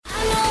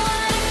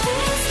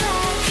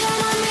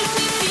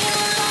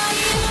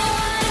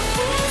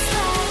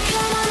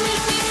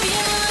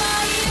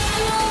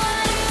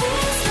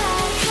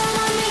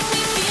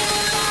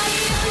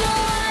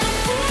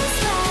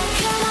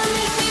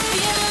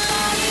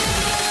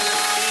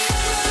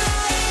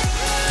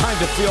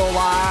to Feel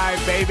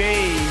Alive,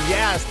 baby.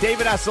 Yes,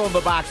 David Essel in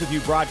the box with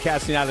you,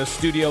 broadcasting out of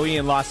Studio E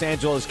in Los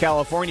Angeles,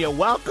 California.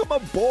 Welcome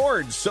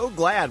aboard. So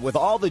glad with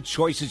all the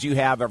choices you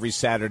have every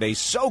Saturday.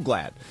 So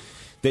glad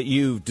that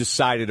you've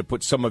decided to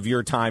put some of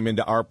your time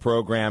into our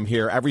program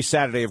here. Every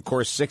Saturday, of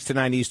course, 6 to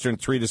 9 Eastern,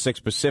 3 to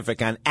 6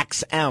 Pacific on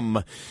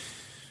XM.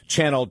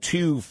 Channel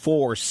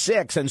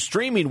 246 and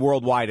streaming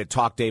worldwide at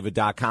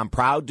TalkDavid.com.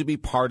 Proud to be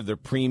part of the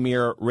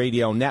Premier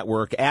Radio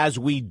Network as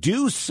we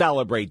do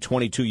celebrate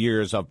 22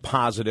 years of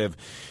positive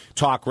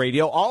talk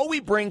radio. All we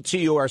bring to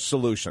you are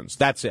solutions.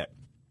 That's it.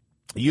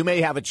 You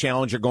may have a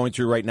challenge you're going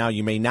through right now.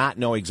 You may not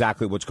know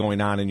exactly what's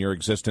going on in your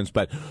existence,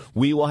 but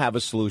we will have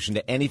a solution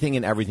to anything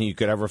and everything you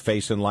could ever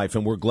face in life.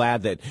 And we're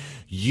glad that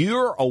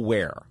you're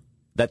aware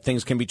that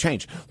things can be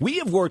changed. We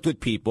have worked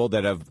with people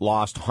that have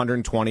lost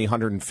 120,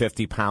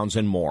 150 pounds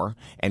and more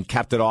and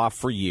kept it off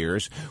for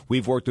years.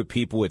 We've worked with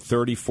people with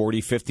 30, 40,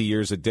 50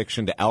 years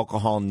addiction to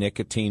alcohol,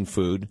 nicotine,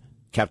 food,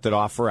 kept it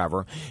off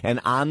forever. And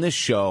on this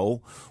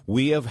show,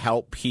 we have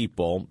helped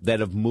people that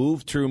have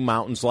moved through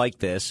mountains like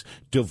this,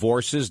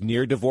 divorces,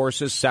 near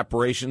divorces,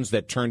 separations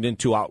that turned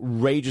into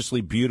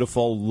outrageously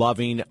beautiful,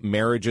 loving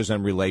marriages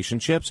and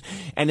relationships.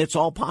 And it's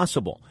all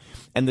possible.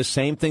 And the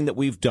same thing that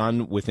we've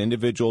done with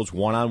individuals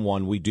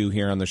one-on-one, we do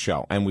here on the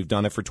show. And we've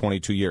done it for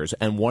 22 years.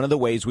 And one of the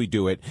ways we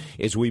do it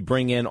is we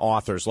bring in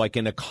authors. Like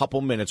in a couple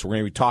minutes, we're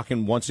going to be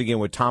talking once again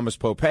with Thomas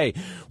Popay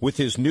with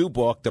his new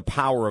book, The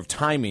Power of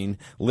Timing,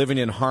 Living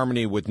in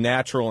Harmony with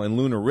Natural and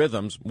Lunar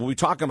Rhythms. We'll be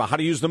talking about how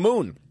to use the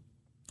moon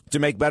to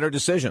make better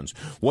decisions.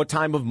 What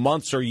time of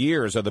months or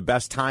years are the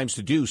best times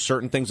to do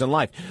certain things in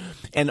life?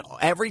 And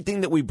everything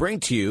that we bring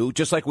to you,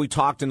 just like we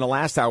talked in the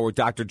last hour with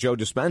Dr. Joe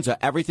Dispenza,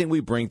 everything we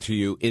bring to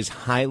you is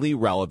highly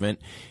relevant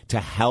to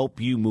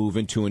help you move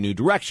into a new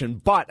direction.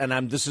 But,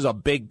 and this is a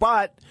big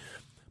but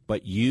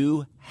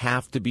you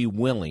have to be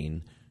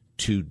willing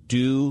to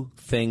do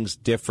things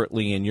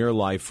differently in your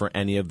life for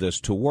any of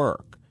this to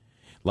work.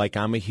 Like,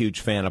 I'm a huge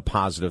fan of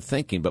positive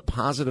thinking, but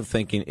positive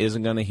thinking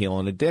isn't going to heal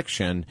an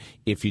addiction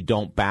if you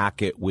don't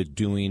back it with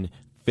doing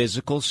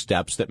physical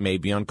steps that may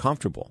be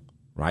uncomfortable,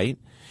 right?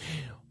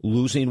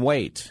 Losing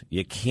weight.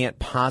 You can't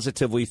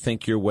positively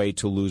think your way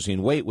to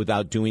losing weight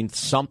without doing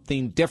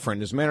something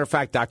different. As a matter of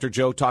fact, Dr.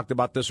 Joe talked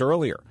about this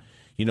earlier.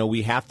 You know,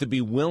 we have to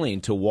be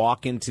willing to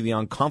walk into the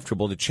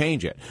uncomfortable to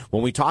change it.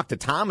 When we talk to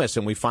Thomas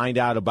and we find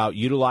out about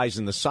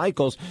utilizing the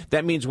cycles,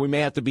 that means we may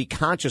have to be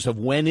conscious of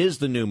when is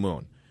the new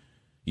moon.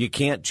 You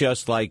can't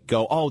just like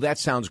go, oh, that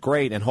sounds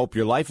great, and hope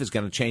your life is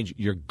going to change.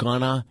 You're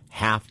going to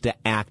have to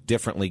act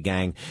differently,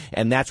 gang.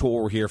 And that's what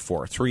we're here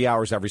for. 3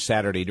 hours every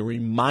Saturday to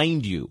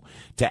remind you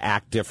to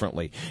act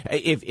differently.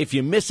 If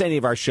you miss any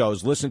of our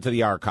shows, listen to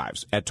the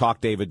archives at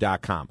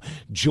TalkDavid.com.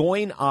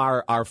 Join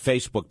our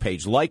Facebook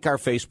page. Like our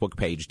Facebook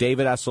page,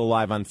 David Essel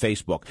Live on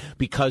Facebook,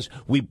 because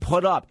we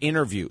put up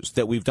interviews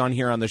that we've done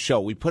here on the show.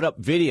 We put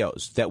up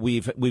videos that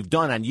we've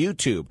done on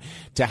YouTube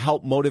to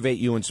help motivate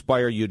you,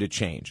 inspire you to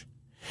change.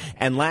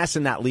 And last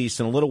and not least,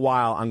 in a little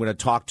while, I'm going to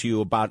talk to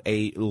you about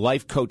a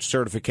life coach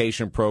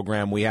certification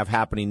program we have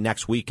happening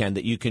next weekend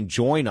that you can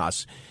join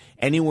us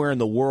anywhere in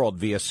the world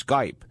via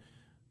Skype.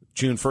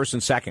 June 1st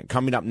and 2nd,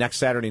 coming up next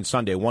Saturday and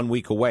Sunday, 1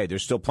 week away.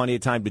 There's still plenty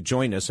of time to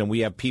join us, and we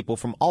have people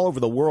from all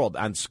over the world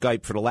on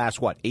Skype for the last,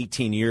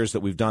 18 years that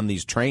we've done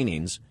these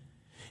trainings.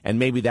 And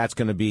maybe that's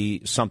going to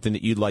be something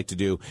that you'd like to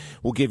do.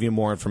 We'll give you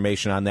more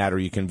information on that, or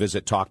you can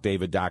visit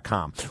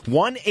TalkDavid.com.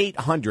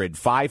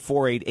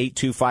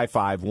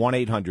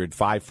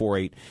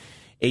 1-800-548-8255,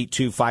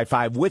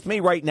 1-800-548-8255. With me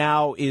right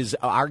now is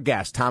our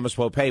guest, Thomas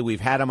Popay.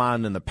 We've had him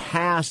on in the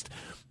past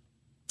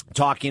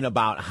talking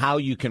about how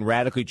you can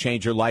radically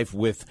change your life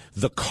with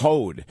The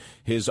Code,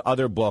 his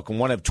other book, and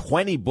one of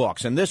 20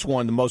 books. And this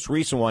one, the most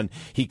recent one,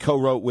 he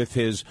co-wrote with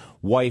his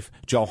wife,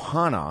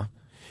 Johanna.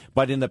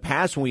 But in the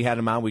past, when we had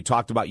him on, we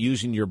talked about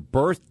using your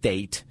birth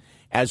date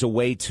as a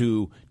way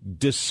to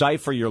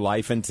decipher your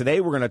life. And today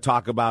we're going to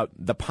talk about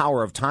the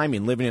power of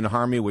timing, living in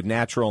harmony with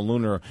natural and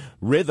lunar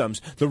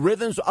rhythms, the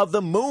rhythms of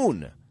the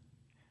moon.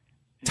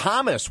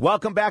 Thomas,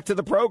 welcome back to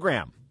the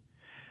program.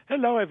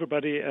 Hello,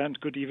 everybody, and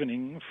good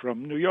evening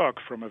from New York,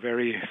 from a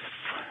very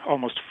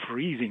almost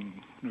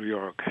freezing New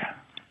York.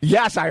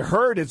 Yes, I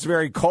heard it's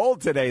very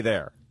cold today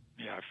there.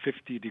 Yeah,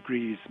 50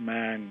 degrees,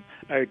 man.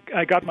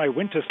 I got my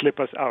winter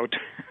slippers out.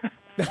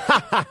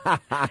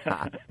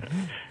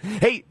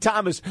 Hey,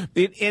 Thomas,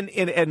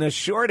 in a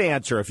short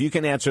answer, if you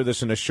can answer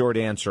this in a short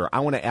answer,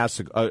 I want to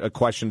ask a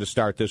question to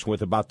start this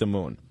with about the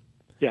moon.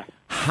 Yeah.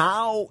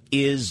 How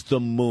is the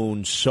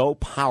moon so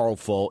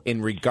powerful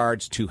in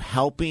regards to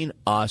helping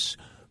us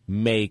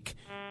make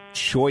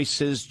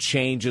choices,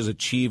 changes,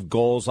 achieve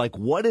goals? Like,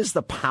 what is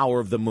the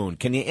power of the moon?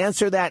 Can you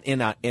answer that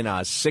in a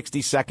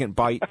 60-second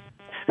bite?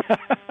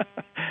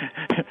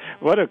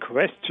 What a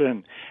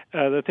question.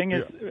 The thing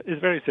is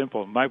very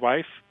simple. My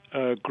wife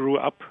grew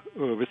up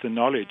with the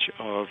knowledge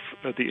of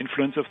the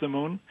influence of the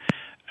moon,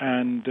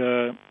 and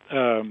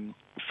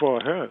for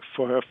her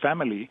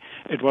family,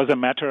 it was a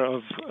matter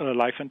of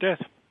life and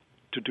death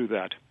to do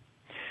that.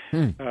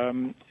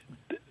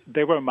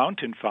 They were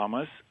mountain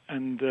farmers,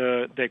 and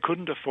they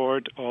couldn't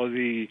afford all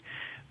the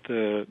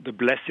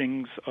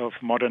blessings of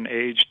modern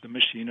age, the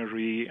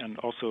machinery, and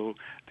also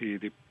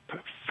the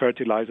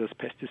fertilizers,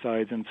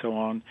 pesticides, and so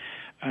on.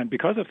 And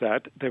because of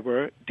that, they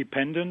were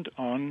dependent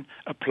on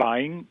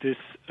applying this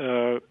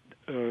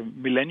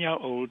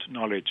millennia-old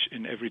knowledge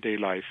in everyday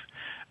life.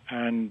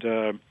 And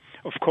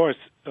of course,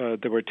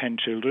 there were 10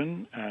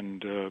 children,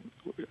 and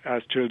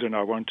as children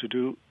are wont to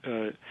do,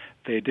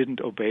 they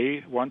didn't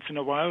obey once in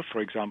a while.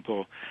 For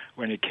example,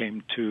 when it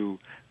came to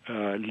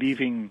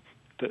leaving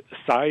the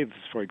scythes,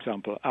 for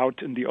example,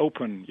 out in the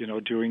open,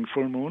 during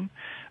full moon.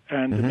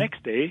 And the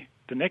next day,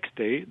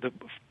 the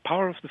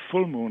power of the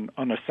full moon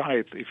on a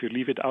scythe, if you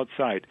leave it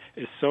outside,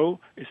 is so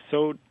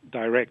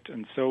direct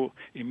and so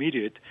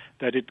immediate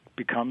that it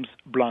becomes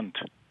blunt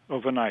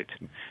overnight.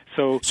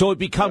 So it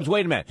becomes.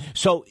 Wait a minute.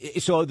 So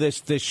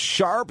this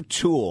sharp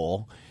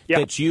tool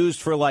that's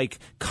used for like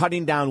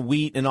cutting down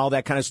wheat and all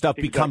that kind of stuff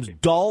becomes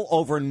dull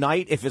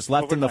overnight if it's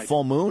left in the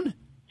full moon?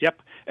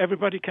 Yep.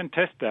 Everybody can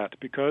test that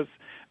because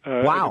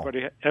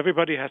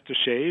everybody has to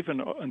shave,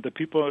 and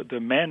the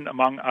men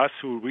among us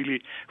who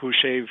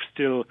shave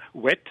still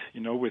wet,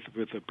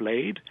 with a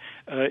blade.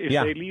 If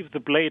they leave the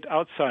blade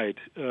outside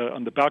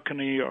on the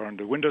balcony or on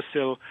the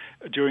windowsill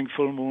during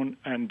full moon,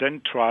 and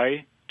then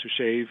try to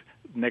shave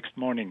next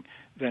morning,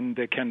 then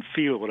they can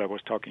feel what I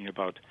was talking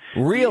about.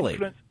 Really?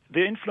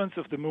 The influence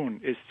of the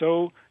moon is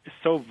so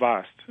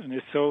vast, and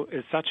is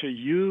such a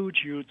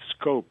huge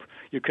scope.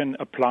 You can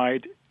apply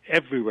it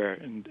everywhere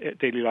in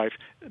daily life.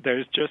 There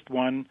is just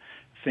one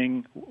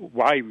thing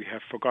why we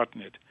have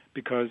forgotten it,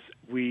 because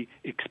we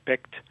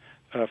expect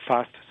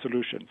fast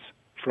solutions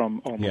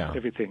from almost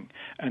everything,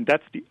 and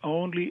that's the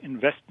only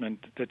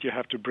investment that you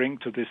have to bring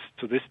to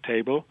this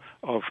table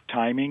of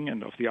timing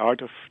and of the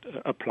art of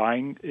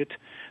applying it,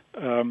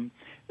 and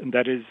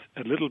that is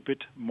a little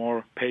bit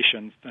more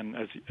patience than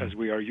as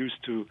we are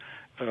used to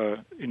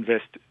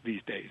invest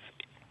these days.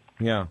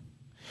 Yeah.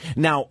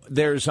 Now,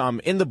 there's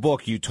in the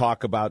book you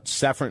talk about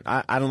seven.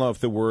 I don't know if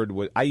the word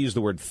I use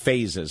the word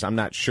phases. I'm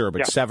not sure,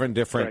 but 7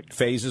 different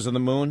phases of the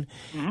moon.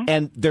 Mm-hmm.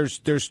 And there's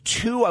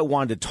 2 I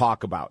wanted to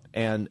talk about,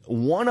 and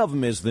one of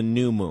them is the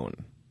new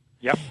moon.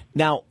 Yep.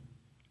 Now,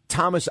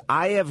 Thomas,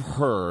 I have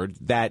heard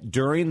that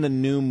during the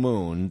new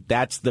moon,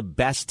 that's the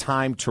best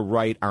time to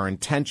write our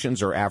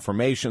intentions or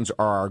affirmations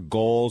or our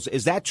goals.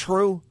 Is that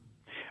true?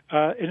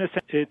 In a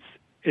sense,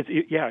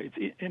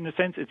 in a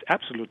sense, it's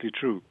absolutely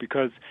true,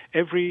 because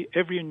every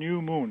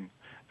new moon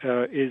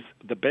is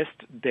the best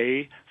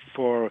day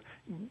for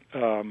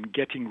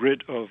getting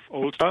rid of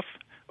old stuff,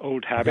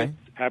 old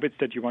habits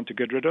that you want to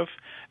get rid of,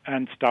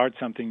 and start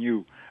something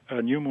new.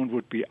 A new moon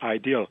would be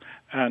ideal.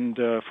 And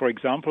for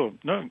example,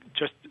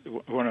 just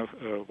one of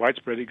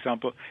widespread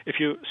example, if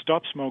you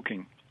stop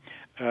smoking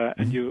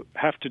and you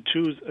have to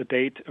choose a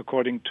date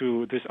according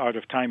to this art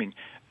of timing,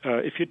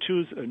 if you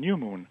choose a new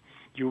moon,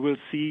 you will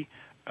see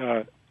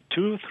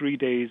 2 or 3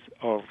 days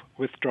of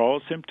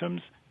withdrawal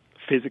symptoms,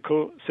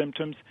 physical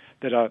symptoms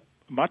that are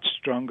much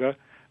stronger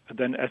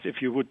than as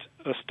if you would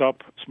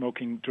stop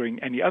smoking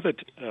during any other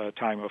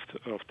time of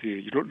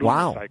the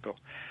lunar cycle.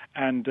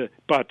 And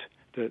but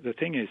the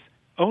thing is,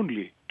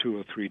 only 2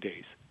 or 3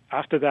 days.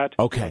 After that,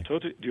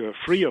 you're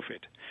free of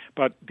it.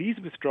 But these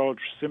withdrawal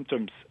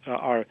symptoms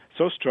are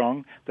so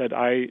strong that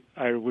I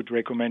would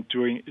recommend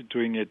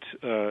doing it.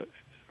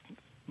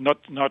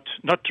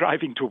 Not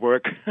driving to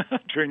work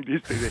during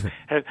these days.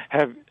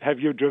 Have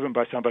you driven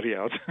by somebody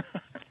else?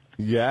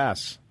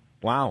 Yes.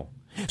 Wow.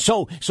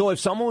 So if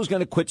someone was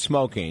going to quit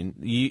smoking,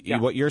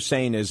 what you're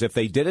saying is if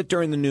they did it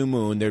during the new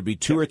moon, there'd be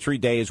 2 or 3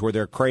 days where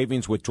their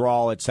cravings,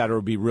 withdrawal, et cetera,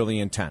 would be really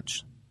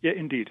intense. Yeah,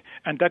 indeed.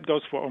 And that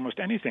goes for almost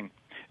anything.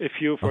 If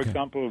you, for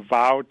example,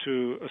 vow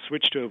to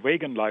switch to a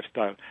vegan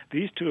lifestyle,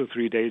 these 2 or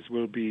 3 days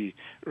will be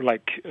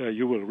like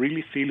you will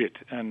really feel it.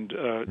 And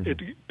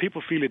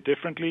people feel it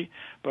differently,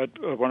 but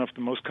one of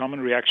the most common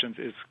reactions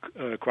is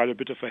quite a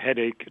bit of a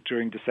headache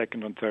during the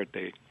 2nd and 3rd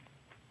day.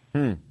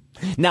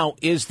 Now,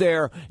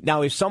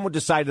 if someone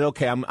decided,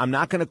 okay, I'm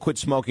not going to quit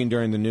smoking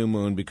during the new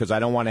moon because I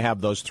don't want to have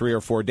those 3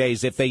 or 4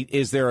 days,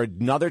 is there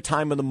another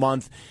time of the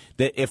month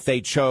that if they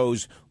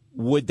chose,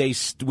 would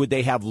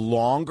they have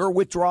longer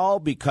withdrawal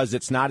because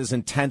it's not as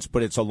intense,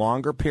 but it's a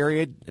longer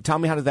period? Tell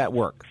me, how did that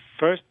work?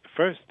 First,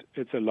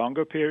 it's a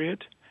longer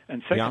period,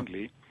 and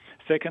secondly,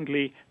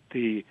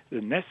 the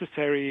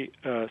necessary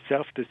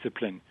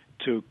self-discipline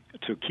to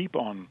keep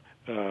on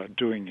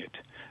doing it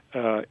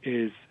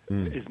is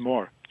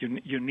more.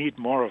 You need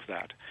more of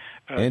that.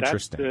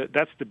 Interesting.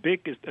 That's the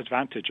biggest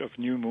advantage of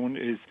new moon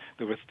is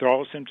the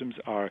withdrawal symptoms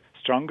are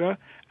stronger,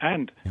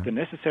 and the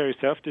necessary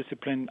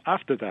self-discipline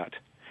after that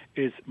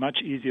is much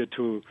easier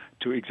to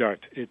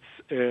exert. It's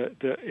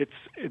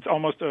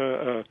almost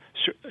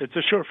it's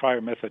a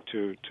surefire method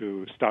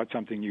to start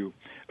something new.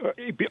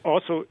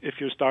 Also, if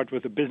you start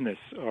with a business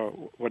or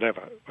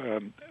whatever,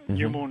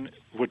 new moon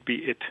would be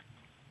it.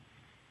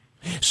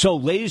 So,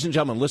 ladies and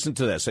gentlemen, listen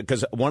to this,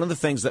 because one of the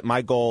things that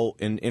my goal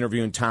in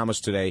interviewing Thomas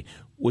today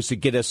was to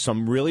get us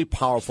some really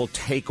powerful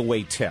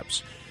takeaway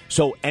tips.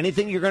 So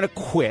anything you're going to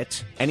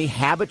quit, any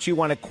habits you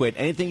want to quit,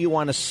 anything you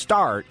want to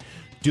start,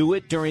 do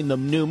it during the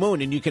new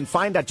moon. And you can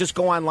find out, just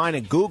go online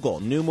and Google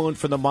new moon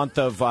for the month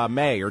of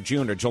May or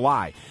June or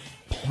July.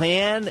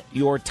 Plan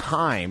your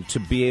time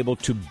to be able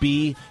to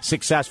be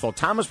successful.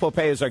 Thomas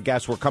Popay is our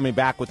guest. We're coming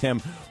back with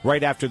him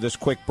right after this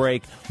quick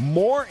break.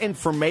 More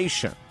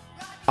information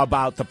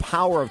about the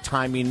power of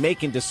timing,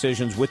 making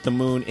decisions with the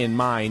moon in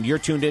mind. You're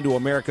tuned into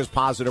America's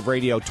Positive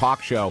Radio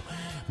talk show.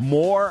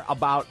 More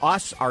about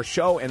us, our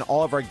show, and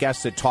all of our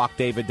guests at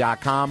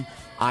TalkDavid.com.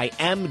 I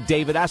am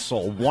David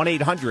Essel,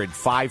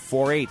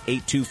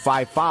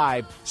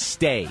 1-800-548-8255.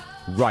 Stay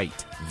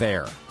right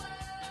there.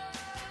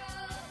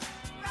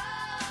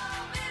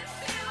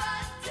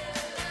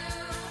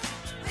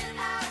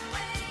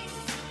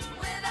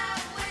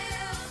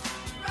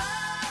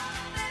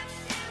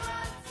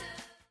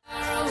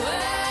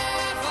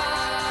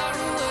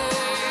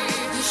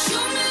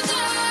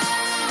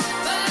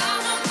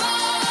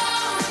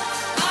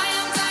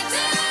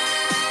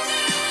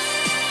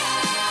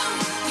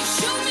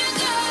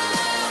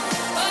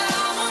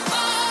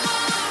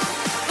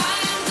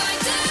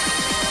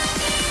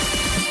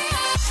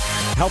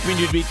 Helping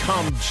you to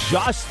become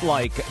just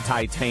like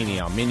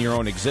titanium in your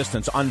own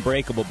existence.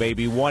 Unbreakable,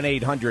 baby.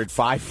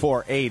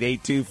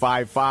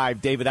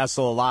 1-800-548-8255. David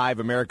Essel Live,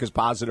 America's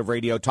Positive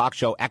Radio talk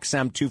show,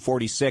 XM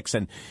 246,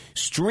 and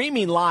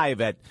streaming live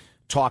at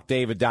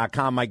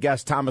TalkDavid.com. My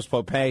guest, Thomas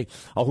Popay,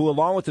 who,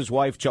 along with his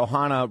wife,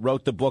 Johanna,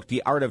 wrote the book,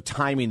 The Art of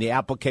Timing, the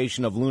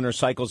Application of Lunar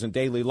Cycles in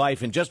Daily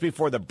Life. And just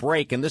before the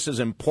break, and this is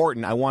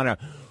important, I want to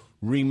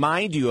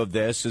remind you of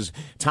this, as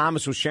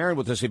Thomas was sharing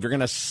with us. If you're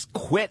going to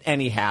quit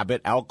any habit,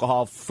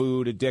 alcohol,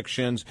 food,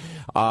 addictions,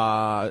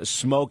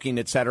 smoking,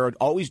 etc.,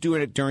 always do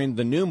it during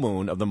the new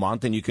moon of the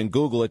month, and you can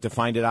Google it to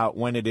find it out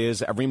when it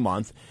is every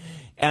month.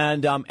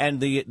 And the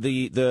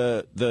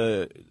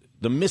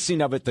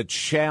missing of it, the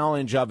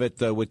challenge of it,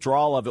 the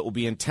withdrawal of it will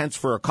be intense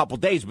for a couple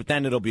days, but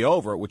then it'll be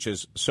over, which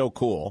is so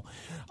cool.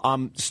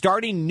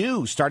 Starting a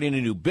new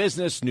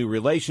business, new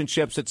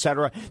relationships,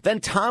 etc. Then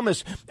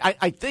Thomas,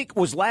 I think,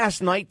 was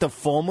last night the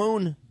full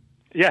moon?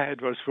 Yeah, it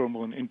was full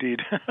moon,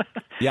 indeed.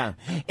 Yeah.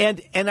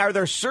 And are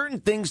there certain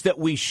things that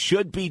we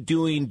should be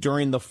doing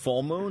during the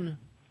full moon?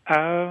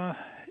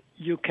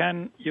 You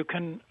can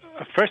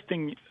first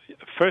thing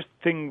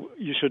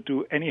you should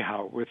do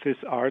anyhow with this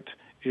art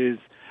is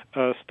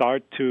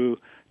start to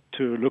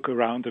look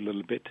around a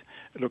little bit,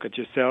 look at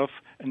yourself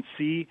and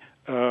see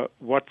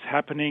what's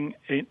happening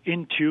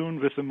in tune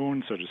with the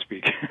moon, so to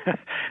speak.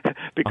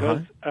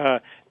 Because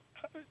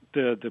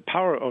the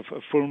power of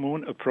a full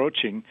moon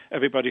approaching,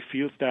 everybody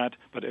feels that,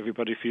 but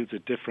everybody feels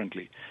it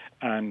differently.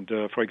 And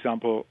for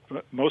example,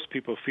 most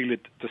people feel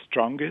it the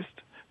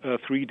strongest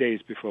 3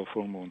 days before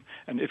full moon.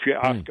 And if you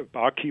ask a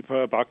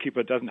barkeeper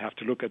doesn't have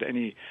to look at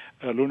any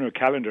lunar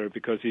calendar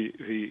because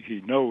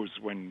he knows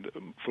when the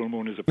full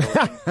moon is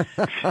approaching.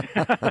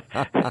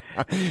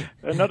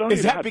 Not only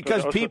is that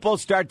because people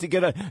start to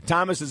get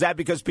Thomas, is that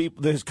because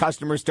his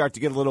customers start to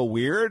get a little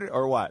weird,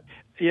 or what?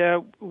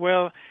 Yeah,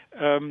 well,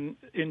 in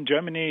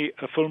Germany,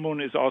 a full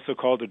moon is also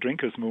called a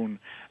drinker's moon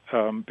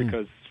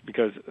because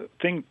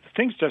things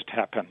just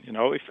happen, you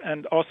know.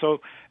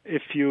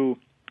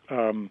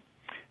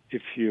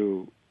 If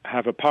you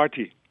have a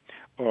party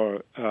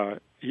or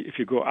if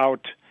you go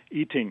out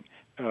eating,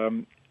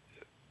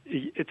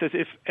 it's as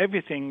if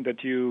everything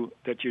that you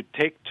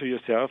take to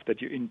yourself,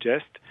 that you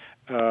ingest,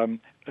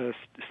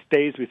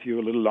 stays with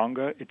you a little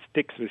longer. It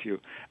sticks with you,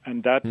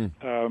 and that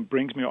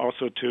brings me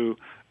also to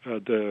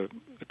the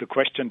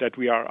question that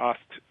we are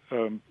asked,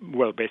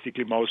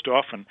 basically most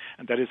often,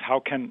 and that is how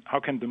can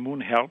the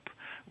moon help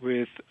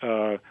with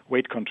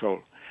weight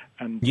control?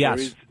 And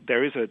yes,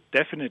 there is a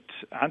definite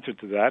answer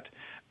to that.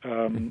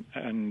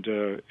 And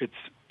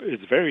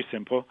it's very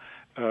simple.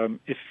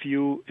 If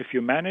you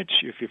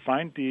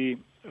find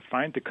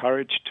the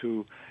courage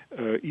to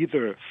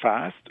either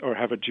fast or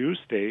have a juice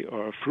day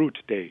or a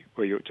fruit day,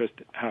 where you just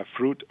have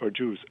fruit or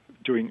juice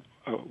during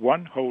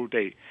one whole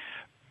day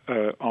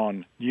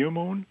on new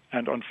moon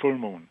and on full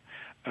moon,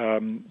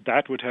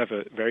 that would have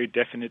a very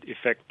definite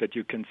effect that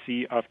you can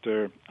see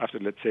after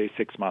let's say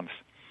 6 months.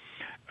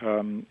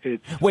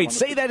 Wait,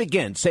 say that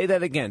again. Say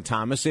that again,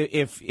 Thomas.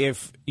 If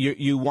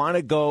you want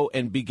to go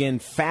and begin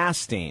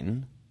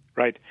fasting.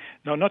 Right.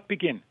 No, not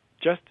begin.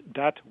 Just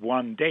that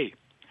one day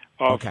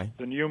of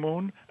the new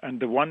moon and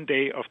the one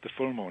day of the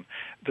full moon.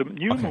 The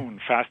new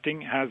moon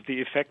fasting has the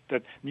effect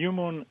that new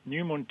moon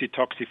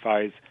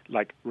detoxifies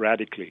like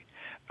radically.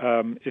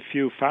 If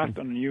you fast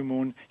on a new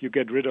moon, you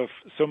get rid of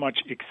so much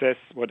excess,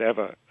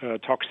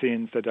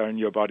 toxins that are in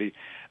your body,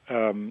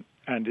 and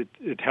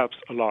it helps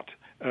a lot.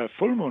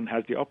 Full moon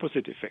has the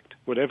opposite effect.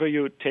 Whatever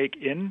you take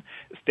in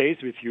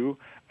stays with you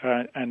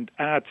and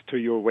adds to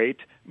your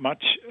weight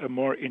much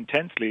more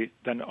intensely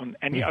than on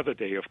any other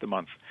day of the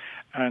month.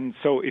 And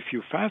so if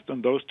you fast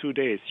on those 2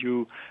 days,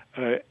 you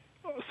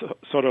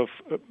sort of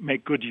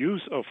make good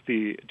use of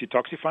the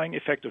detoxifying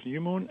effect of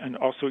new moon, and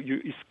also you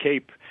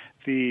escape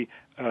the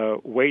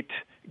weight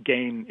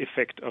gain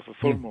effect of a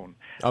full moon.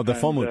 Oh, the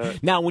full moon.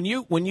 Now, when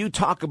you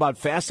talk about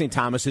fasting,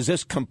 Thomas, is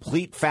this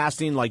complete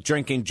fasting, like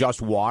drinking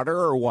just water,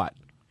 or what?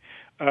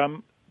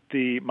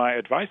 My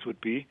advice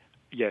would be,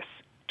 yes,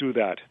 do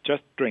that.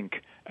 Just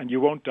drink, and you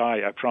won't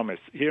die, I promise.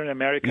 Here in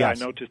America,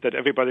 yes. I noticed that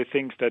everybody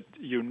thinks that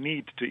you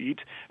need to eat.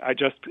 I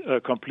just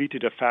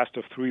completed a fast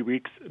of 3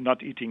 weeks,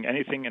 not eating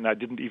anything, and I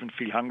didn't even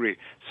feel hungry.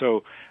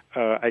 So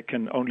I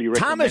can only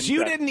recommend Thomas, you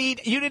that.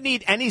 didn't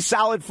eat any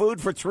solid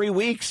food for 3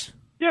 weeks?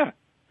 Yeah,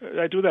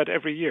 I do that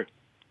every year.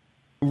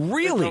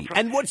 Really?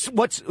 And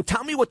what's?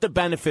 Tell me what the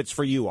benefits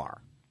for you are.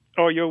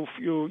 Oh, you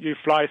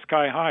fly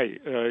sky high.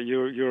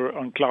 You're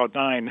on cloud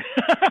 9.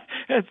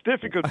 It's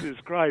difficult to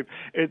describe.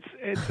 It's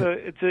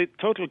a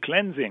total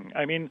cleansing.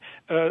 I mean,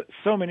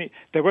 so many.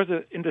 There was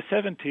in the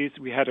 70s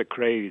we had a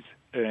craze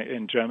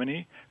in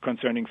Germany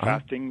concerning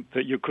fasting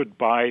that you could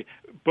buy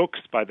books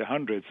by the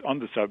hundreds on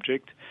the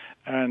subject,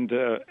 and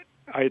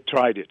I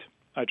tried it.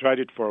 I tried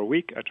it for a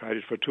week. I tried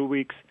it for 2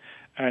 weeks.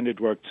 And it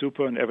worked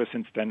super, and ever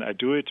since then I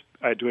do it.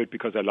 I do it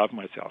because I love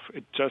myself.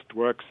 It just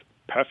works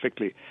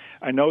perfectly.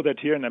 I know that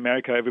here in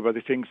America everybody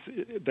thinks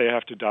they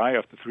have to die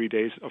after 3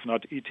 days of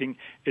not eating.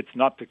 It's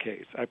not the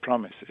case, I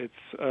promise.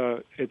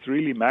 It's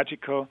really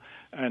magical,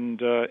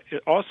 and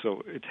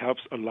it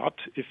helps a lot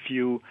if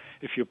you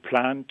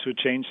plan to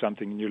change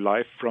something in your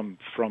life from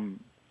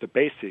the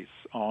basis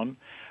on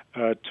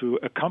to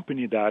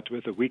accompany that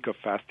with a week of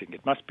fasting.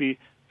 It must be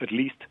at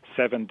least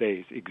 7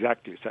 days,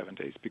 exactly 7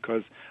 days,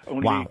 because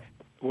only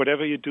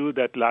whatever you do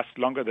that lasts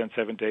longer than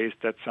 7 days,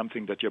 that's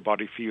something that your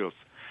body feels.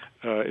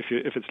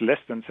 If it's less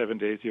than 7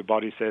 days, your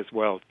body says,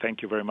 well,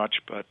 thank you very much,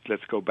 but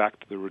let's go back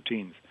to the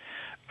routines.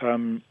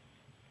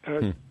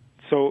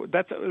 So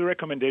that's a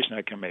recommendation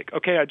I can make.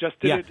 Okay, I just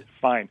did it,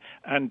 fine.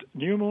 And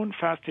new moon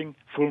fasting,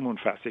 full moon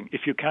fasting.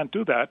 If you can't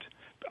do that,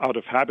 out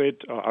of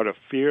habit or out of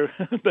fear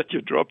that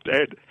you drop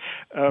dead,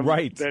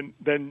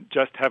 then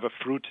just have a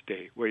fruit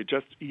day where you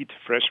just eat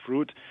fresh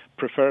fruit,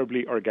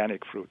 preferably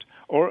organic fruit,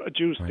 or a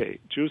juice day.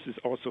 Juice is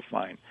also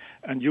fine,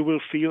 and you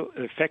will feel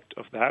the effect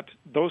of that.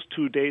 Those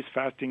 2 days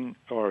fasting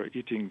or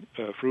eating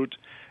fruit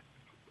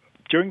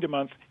during the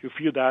month, you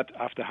feel that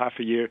after half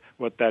a year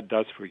what that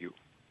does for you.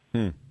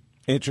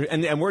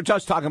 Interesting. And we're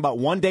just talking about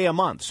 1 day a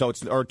month, so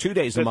it's or 2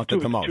 days a month at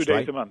the most, 2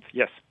 days a month,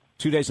 yes.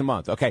 2 days a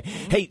month. Okay.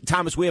 Hey,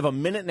 Thomas, we have a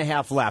minute and a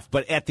half left,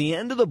 but at the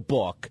end of the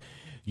book,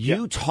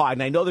 you taught,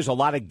 and I know there's a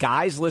lot of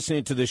guys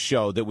listening to this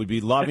show that would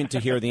be loving to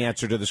hear the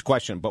answer to this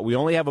question, but we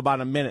only have about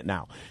a minute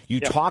now.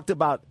 You talked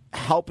about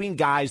helping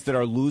guys that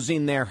are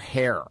losing their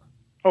hair.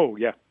 Oh,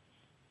 yeah.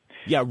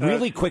 Yeah,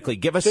 really quickly.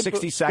 Give us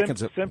 60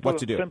 seconds of what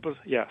to do.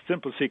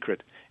 Simple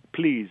secret.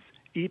 Please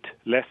eat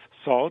less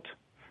salt.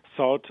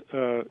 Salt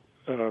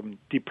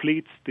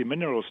depletes the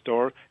mineral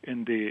store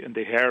in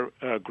the hair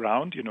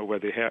ground, where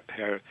the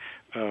hair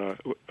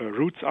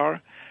roots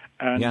are,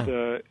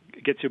 and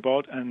gets you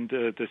bald. And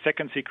the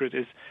second secret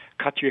is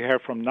cut your hair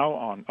from now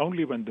on,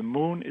 only when the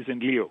moon is in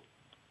Leo.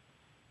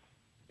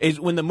 Is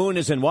when the moon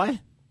is in what?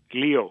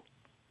 Leo.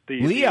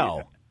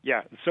 Leo?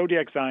 The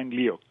zodiac sign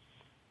Leo.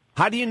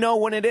 How do you know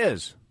when it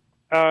is?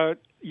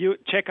 You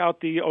check out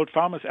the Old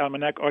Farmer's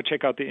Almanac or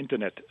check out the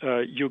Internet.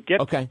 You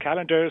get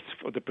calendars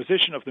for the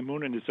position of the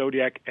moon in the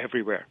zodiac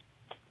everywhere.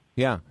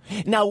 Yeah.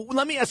 Now,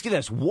 let me ask you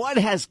this. What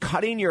has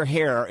cutting your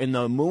hair in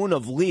the moon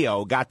of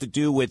Leo got to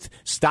do with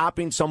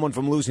stopping someone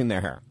from losing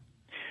their hair?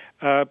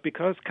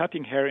 Because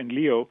cutting hair in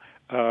Leo,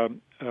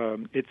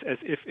 it's as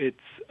if it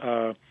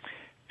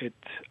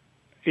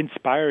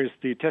inspires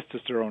the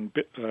testosterone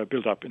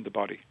buildup in the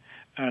body.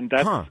 And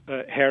that's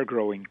hair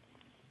growing,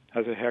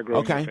 has a hair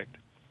growing effect.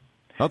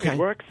 Okay, it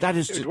works.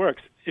 It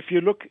works. If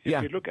you look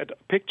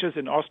at pictures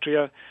in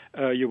Austria,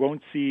 you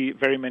won't see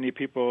very many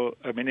people.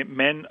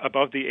 Men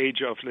above the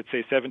age of, let's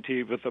say,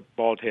 70 with a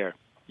bald hair.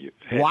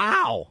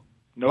 Wow.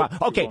 Nope, wow.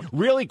 Okay,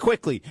 really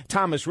quickly,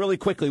 Thomas. Really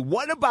quickly,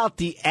 what about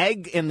the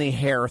egg in the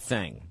hair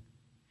thing?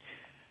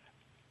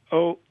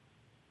 Is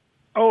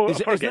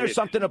there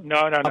something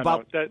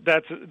about? No.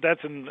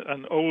 That's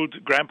an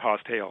old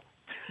grandpa's tale.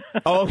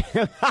 Oh,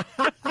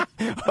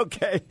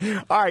 okay.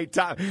 All right.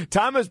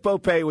 Thomas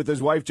Beaupé with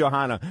his wife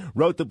Johanna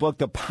wrote the book,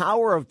 The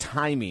Power of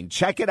Timing.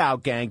 Check it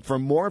out, gang, for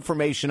more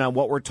information on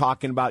what we're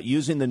talking about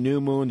using the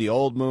new moon, the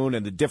old moon,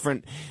 and the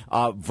different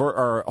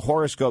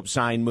horoscope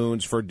sign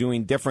moons for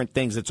doing different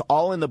things. It's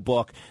all in the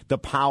book, The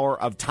Power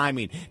of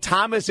Timing.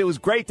 Thomas, it was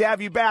great to have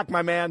you back,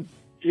 my man.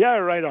 Yeah,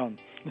 right on.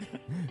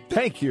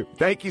 Thank you.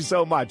 Thank you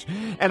so much.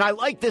 And I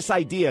like this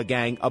idea,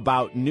 gang,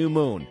 about new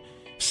moon.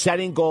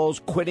 Setting goals,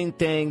 quitting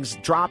things,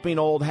 dropping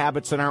old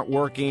habits that aren't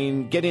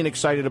working, getting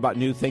excited about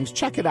new things.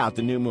 Check it out,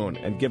 the new moon,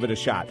 and give it a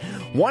shot.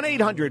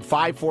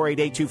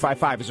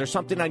 1-800-548-8255. Is there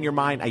something on your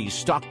mind? Are you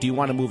stuck? Do you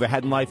want to move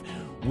ahead in life?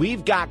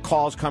 We've got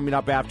calls coming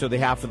up after the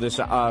half of this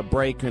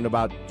break in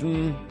about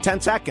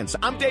 10 seconds.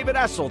 I'm David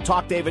Essel,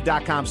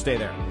 TalkDavid.com. Stay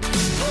there. I'm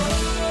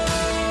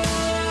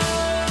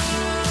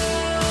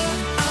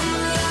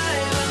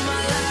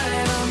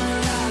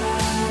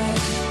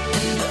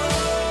alive.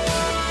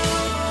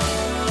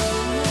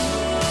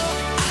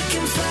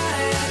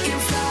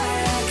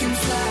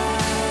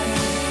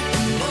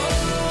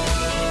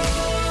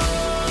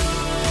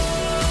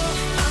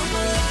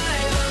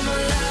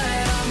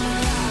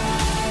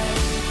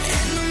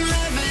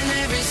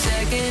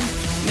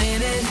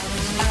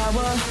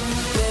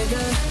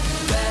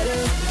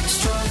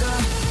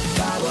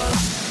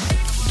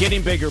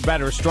 Getting bigger,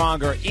 better,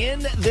 stronger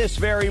in this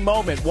very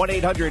moment.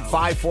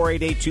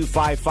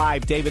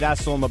 1-800-548-8255. David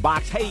Essel in the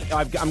box. Hey,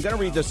 I'm going to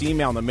read this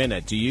email in a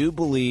minute. Do you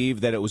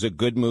believe that it was a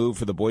good move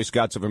for the Boy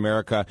Scouts of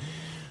America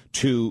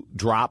to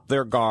drop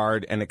their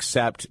guard and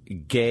accept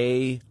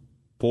gay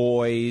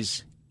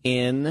boys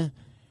in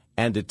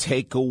and to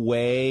take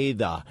away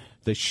the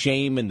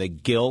shame and the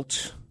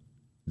guilt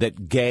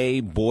that gay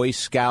Boy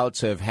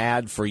Scouts have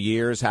had for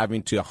years,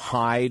 having to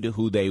hide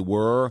who they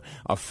were,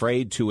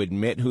 afraid to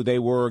admit who they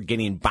were,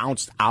 getting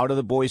bounced out of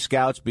the Boy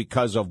Scouts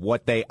because of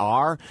what they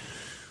are?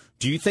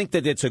 Do you think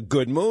that it's a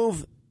good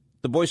move,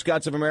 the Boy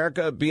Scouts of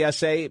America,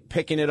 BSA,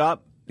 picking it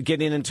up,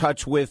 getting in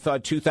touch with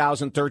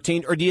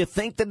 2013, or do you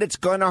think that it's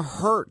going to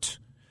hurt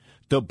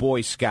the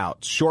Boy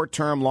Scouts?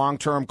 Short-term,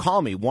 long-term,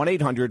 call me,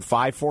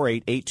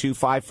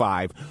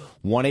 1-800-548-8255,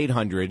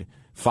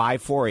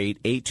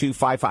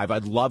 1-800-548-8255.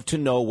 I'd love to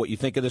know what you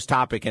think of this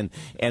topic. And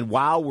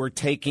while we're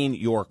taking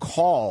your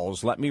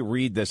calls, let me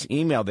read this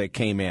email that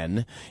came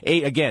in.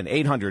 Again,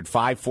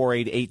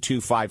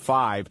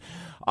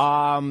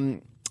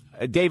 800-548-8255.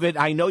 David,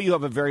 I know you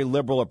have a very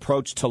liberal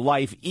approach to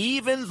life,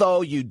 even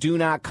though you do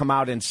not come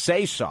out and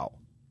say so.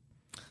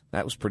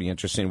 That was a pretty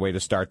interesting way to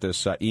start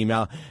this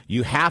email.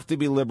 You have to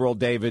be liberal,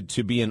 David,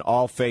 to be an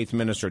all-faith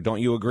minister. Don't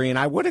you agree? And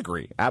I would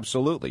agree.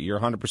 Absolutely. You're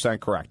 100%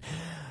 correct.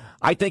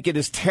 I think it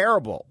is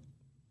terrible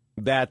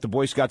that the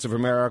Boy Scouts of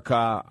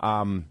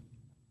America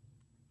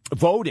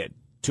voted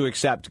to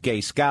accept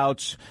gay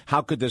scouts.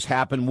 How could this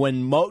happen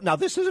when now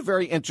this is a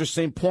very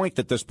interesting point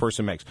that this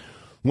person makes.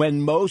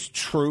 When most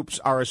troops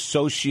are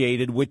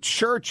associated with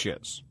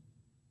churches,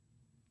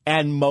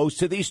 and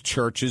most of these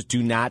churches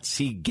do not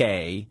see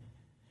gay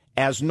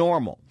as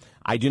normal.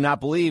 I do not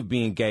believe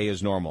being gay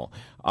is normal.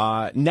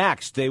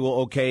 Next, they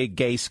will okay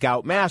gay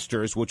scout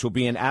masters, which will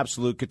be an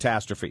absolute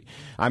catastrophe.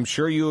 I'm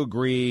sure you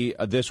agree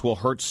this will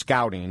hurt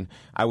scouting.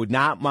 I would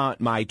not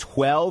want my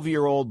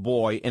 12-year-old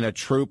boy in a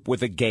troop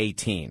with a gay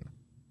teen.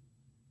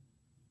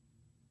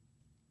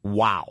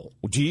 Wow.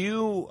 Do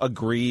you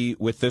agree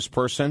with this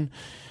person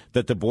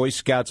that the Boy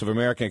Scouts of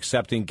America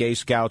accepting gay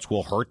scouts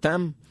will hurt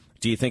them?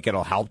 Do you think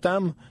it'll help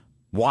them?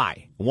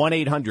 Why?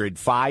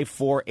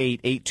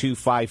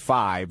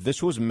 1-800-548-8255.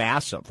 This was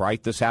massive,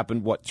 right? This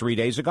happened, 3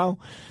 days ago?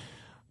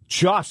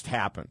 Just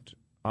happened.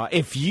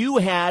 If you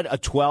had a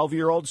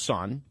 12-year-old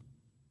son,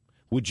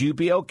 would you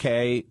be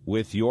okay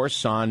with your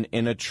son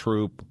in a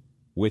troop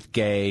with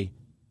gay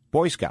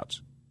Boy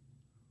Scouts?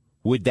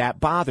 Would that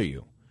bother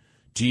you?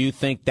 Do you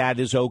think that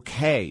is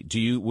okay?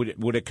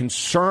 Would it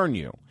concern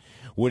you?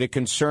 Would it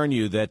concern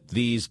you that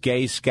these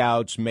gay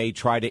scouts may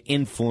try to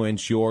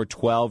influence your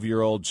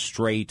 12-year-old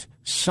straight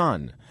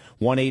son?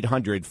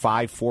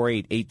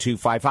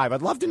 1-800-548-8255.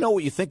 I'd love to know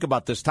what you think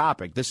about this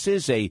topic. This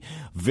is a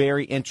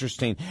very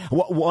interesting.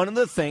 One of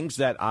the things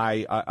that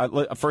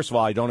first of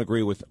all, I don't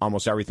agree with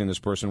almost everything this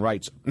person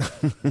writes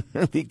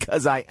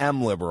because I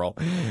am liberal.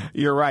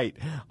 You're right.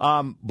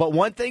 But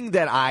one thing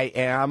that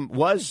I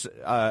was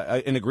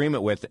in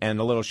agreement with and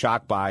a little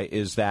shocked by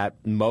is that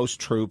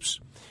most troops,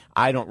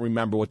 I don't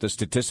remember what the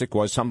statistic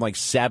was, something like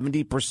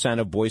 70%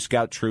 of Boy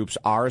Scout troops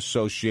are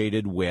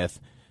associated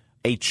with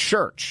a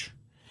church.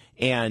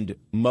 And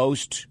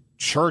most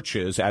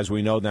churches, as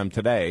we know them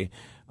today,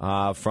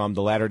 from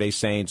the Latter-day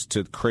Saints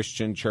to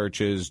Christian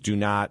churches, do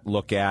not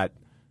look at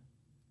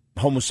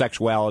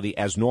homosexuality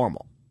as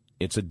normal.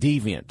 It's a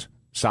deviant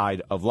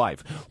side of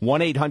life.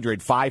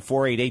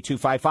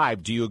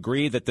 1-800-548-8255. Do you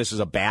agree that this is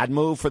a bad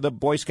move for the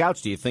Boy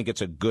Scouts? Do you think it's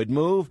a good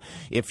move?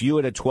 If you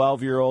had a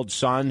 12-year-old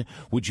son,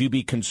 would you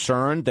be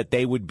concerned that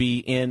they would be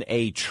in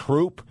a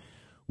troop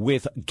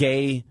with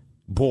gay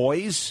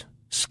boys,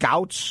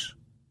 scouts?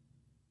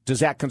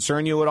 Does that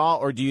concern you at all?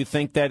 Or do you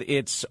think that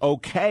it's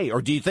okay?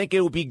 Or do you think it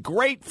would be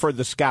great for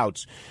the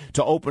scouts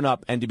to open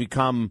up and to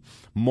become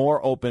more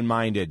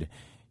open-minded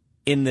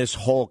in this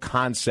whole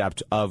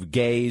concept of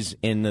gays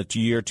in the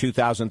year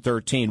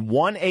 2013?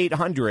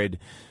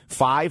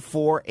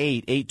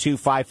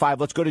 1-800-548-8255.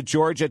 Let's go to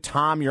Georgia.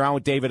 Tom, you're on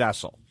with David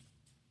Essel.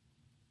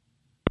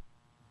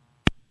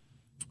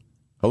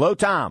 Hello,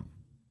 Tom.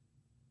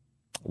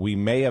 We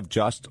may have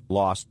just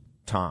lost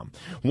Tom.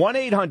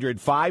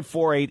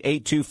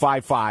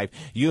 1-800-548-8255.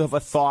 You have a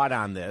thought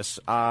on this.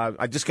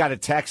 I just got a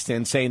text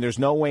in saying there's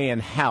no way in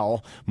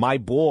hell my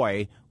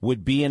boy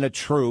would be in a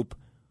troop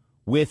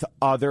with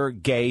other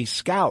gay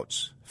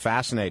scouts.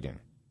 Fascinating.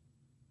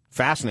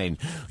 Fascinating.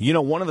 You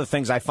know, one of the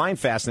things I find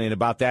fascinating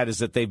about that is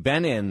that they've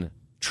been in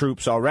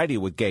troops already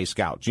with gay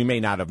scouts. You may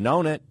not have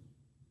known it,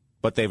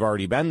 but they've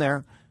already been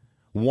there.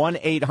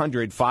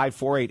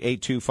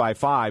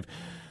 1-800-548-8255.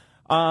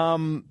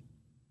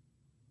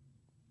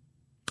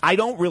 I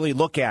don't really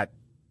look at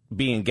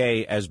being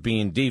gay as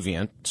being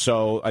deviant,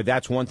 so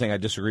that's one thing I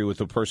disagree with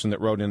the person that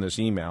wrote in this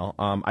email.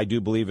 I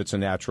do believe it's a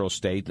natural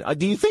state.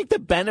 Do you think the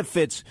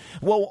benefits,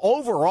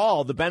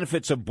 overall, the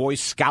benefits of Boy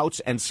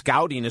Scouts and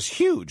scouting is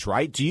huge,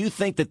 right? Do you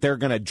think that they're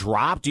going to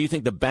drop? Do you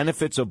think the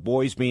benefits of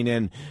boys being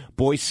in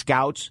Boy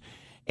Scouts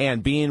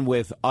and being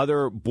with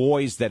other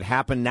boys that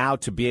happen now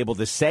to be able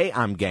to say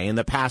I'm gay? In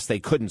the past, they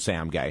couldn't say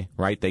I'm gay,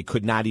 right? They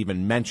could not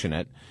even mention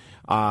it.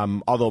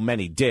 although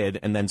many did,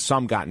 and then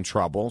some got in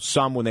trouble.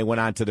 Some, when they went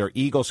on to their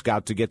Eagle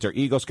Scout to get their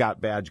Eagle Scout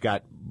badge,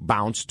 got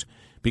bounced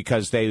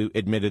because they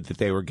admitted that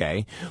they were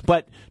gay.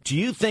 But do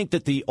you think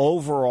that the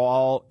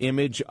overall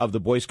image of the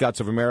Boy Scouts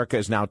of America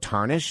is now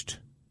tarnished?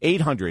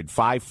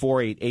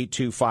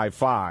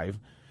 800-548-8255.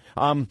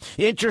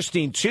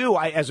 Interesting, too.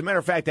 As a matter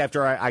of fact,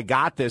 after I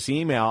got this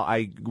email,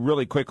 I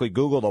really quickly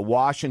Googled a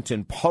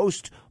Washington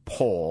Post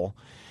poll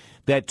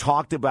that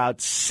talked about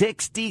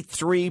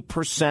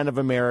 63% of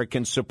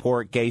Americans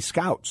support gay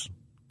scouts.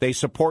 They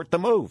support the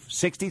move.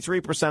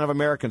 63% of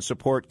Americans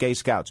support gay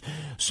scouts,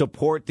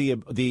 support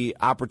the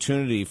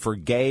opportunity for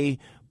gay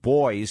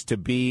boys to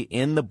be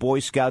in the Boy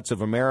Scouts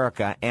of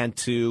America and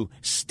to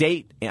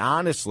state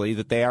honestly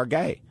that they are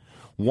gay.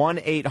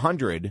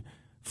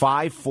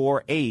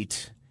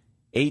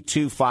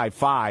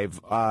 1-800-548-8255.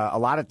 A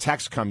lot of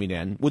texts coming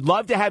in. Would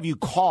love to have you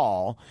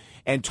call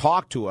and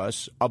talk to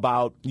us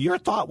about your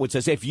thought, which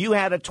says if you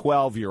had a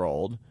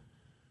 12-year-old,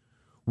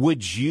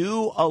 would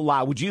you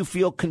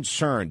feel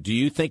concerned? Do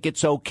you think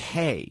it's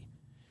okay?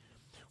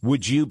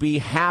 Would you be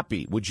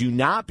happy? Would you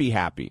not be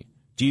happy?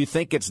 Do you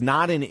think it's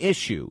not an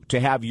issue to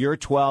have your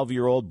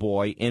 12-year-old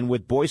boy in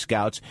with Boy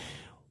Scouts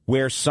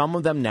where some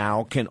of them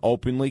now can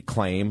openly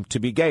claim to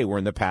be gay, where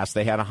in the past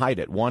they had to hide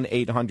it?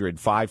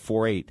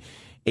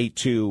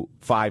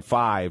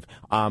 1-800-548-8255.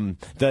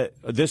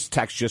 This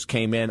text just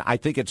came in. I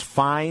think it's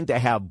fine to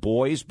have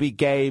boys be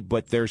gay,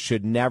 but there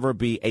should never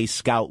be a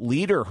scout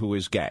leader who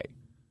is gay.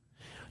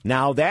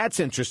 Now,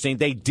 that's interesting.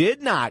 They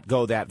did not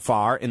go that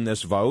far in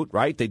this vote,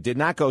 right? They did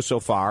not go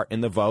so far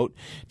in the vote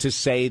to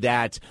say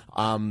that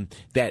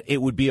that it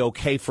would be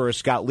okay for a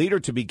scout leader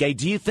to be gay.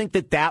 Do you think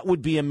that that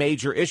would be a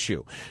major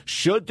issue?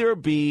 Should there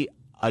be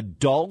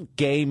adult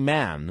gay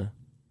men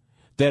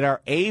that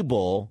are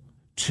able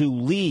to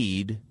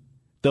lead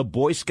the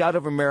Boy Scout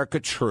of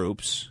America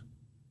troops,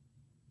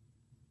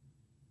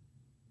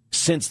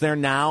 since they're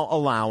now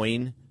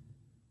allowing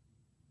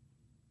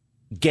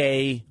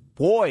gay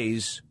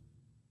boys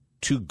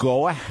to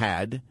go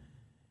ahead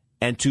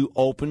and to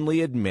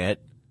openly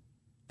admit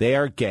they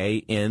are gay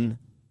in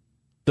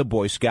the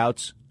Boy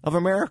Scouts of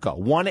America?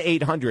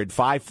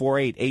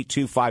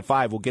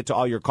 1-800-548-8255. We'll get to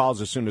all your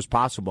calls as soon as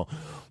possible.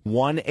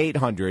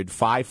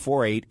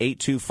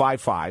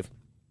 1-800-548-8255.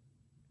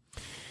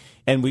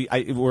 And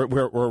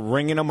we're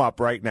ringing them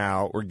up right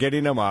now. We're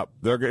getting them up.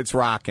 It's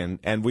rocking,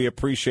 and we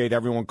appreciate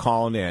everyone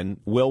calling in.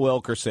 Will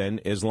Wilkerson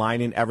is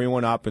lining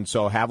everyone up, and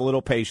so have a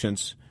little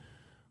patience.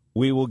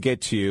 We will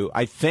get to you.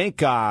 I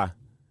think,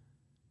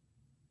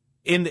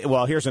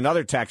 here's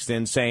another text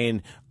in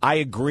saying, I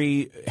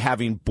agree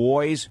having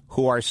boys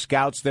who are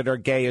scouts that are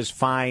gay is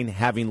fine.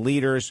 Having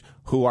leaders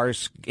who are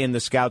in the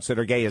scouts that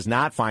are gay is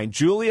not fine.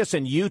 Julius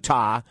in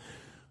Utah,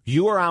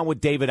 you are on with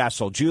David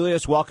Essel.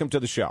 Julius, welcome to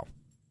the show.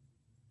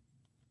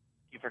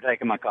 Thank you for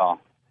taking my call.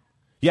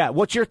 Yeah,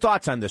 what's your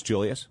thoughts on this,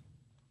 Julius?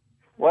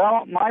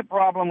 Well, my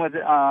problem with,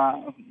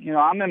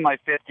 I'm in my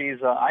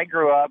 50s. I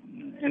grew up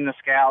in the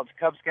Scouts,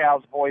 Cub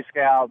Scouts, Boy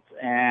Scouts,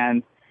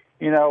 and,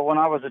 when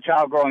I was a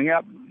child growing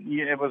up,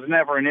 it was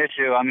never an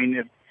issue. I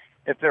mean,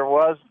 if there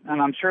was,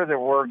 and I'm sure there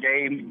were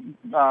gay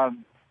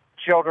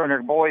children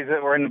or boys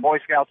that were in the Boy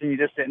Scouts and you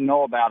just didn't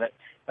know about it.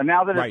 But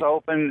now that it's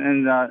open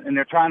and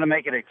they're trying to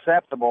make it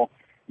acceptable,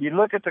 you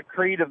look at the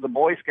creed of the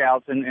Boy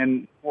Scouts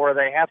and where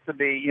they have to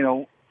be,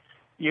 you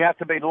have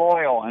to be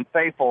loyal and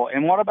faithful.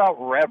 And what about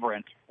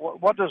reverent?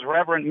 What does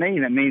reverent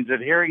mean? It means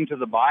adhering to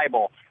the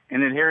Bible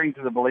and adhering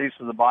to the beliefs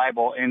of the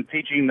Bible and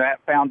teaching that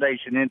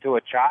foundation into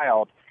a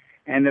child.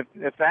 And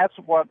if that's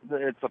what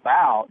it's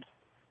about,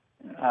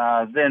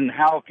 then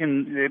how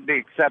can it be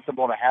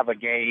acceptable to have a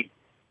gay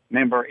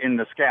member in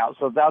the Scouts?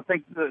 So I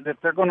think that if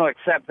they're going to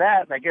accept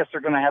that, I guess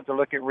they're going to have to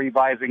look at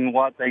revising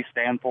what they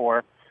stand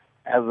for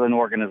as an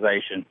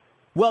organization.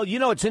 Well,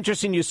 it's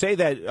interesting you say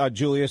that,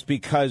 Julius,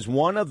 because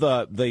one of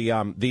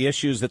the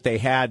issues that they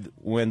had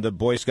when the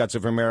Boy Scouts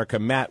of America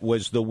met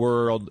was the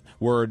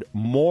word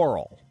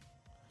moral.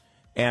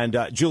 And,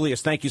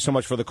 Julius, thank you so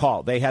much for the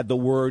call. They had the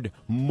word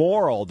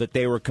moral that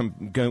they were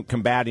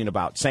combating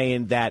about,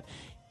 saying that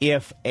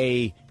if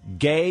a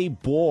gay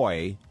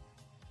boy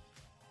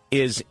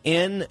is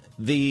in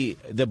the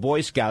Boy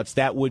Scouts,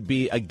 that would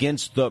be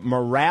against the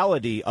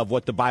morality of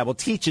what the Bible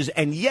teaches.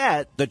 And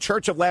yet the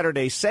Church of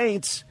Latter-day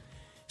Saints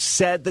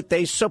said that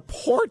they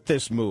support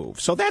this move.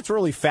 So that's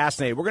really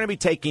fascinating. We're going to be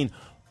taking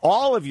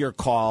all of your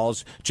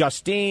calls.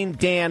 Justine,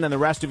 Dan, and the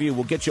rest of you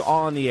will get you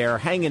all on the air.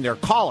 Hang in there.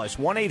 Call us,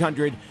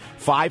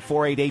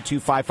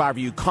 1-800-548-8255. Are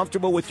you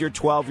comfortable with your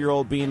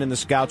 12-year-old being in the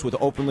Scouts with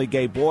openly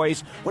gay boys?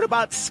 What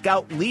about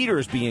Scout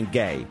leaders being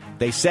gay?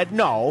 They said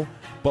no,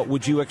 but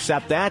would you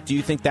accept that? Do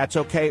you think that's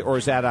okay, or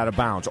is that out of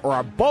bounds? Or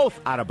are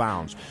both out of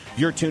bounds?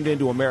 You're tuned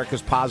into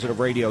America's Positive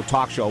Radio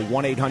Talk Show,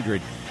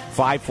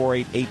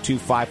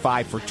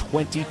 1-800-548-8255 for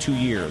 22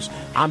 years.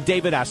 I'm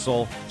David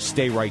Essel.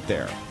 Stay right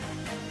there.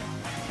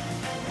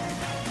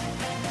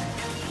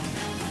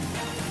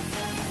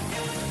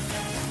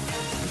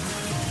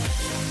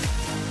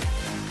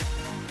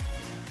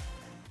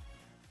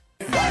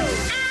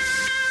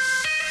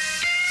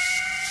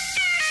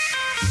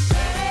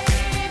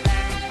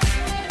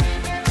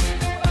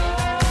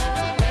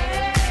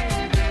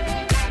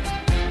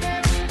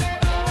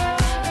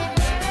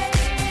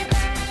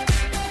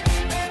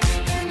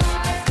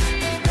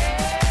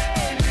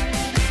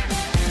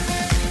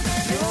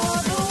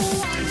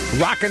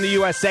 Rocking the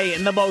USA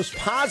in the most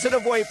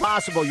positive way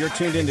possible. You're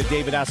tuned in to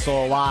David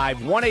Essel Live.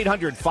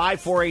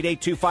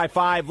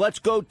 1-800-548-8255. Let's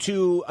go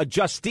to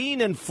Justine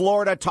in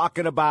Florida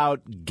talking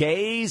about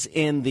gays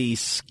in the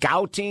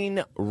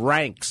scouting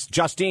ranks.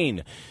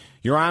 Justine,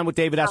 you're on with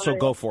David Essel.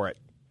 Go for it.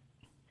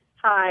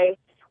 Hi.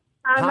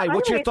 Hi,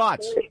 what's your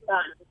thoughts?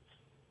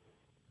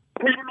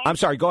 I'm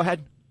sorry, go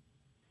ahead.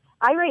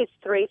 I raised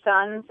 3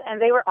 sons,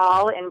 and they were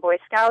all in Boy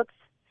Scouts.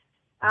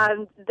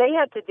 They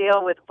had to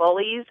deal with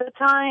bullies at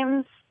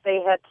times. They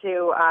had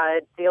to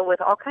deal with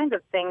all kinds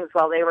of things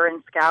while they were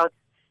in Scouts.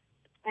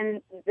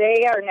 And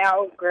they are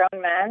now grown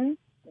men.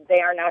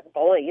 They are not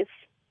bullies,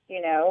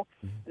 you know.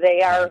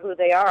 They are who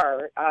they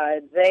are.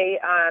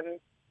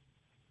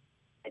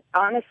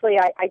 Honestly,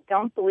 I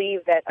don't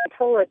believe that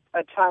until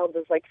a child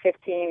is like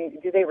 15,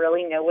 do they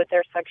really know what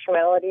their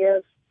sexuality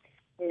is?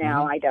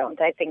 No, I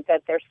don't. I think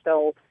that they're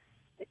still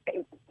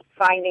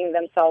finding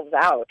themselves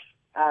out.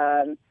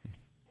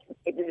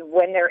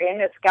 When they're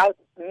in a Scout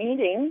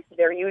meeting,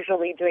 they're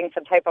usually doing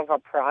some type of a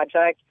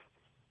project.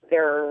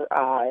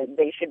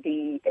 They should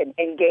be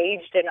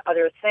engaged in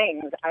other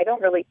things. I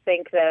don't really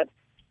think that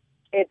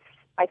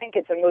I think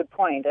it's a moot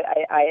point.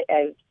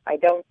 I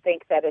don't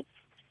think that it's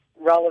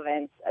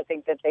relevant. I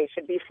think that they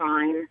should be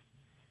fine.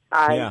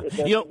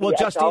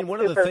 Justine,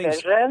 one of the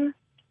things.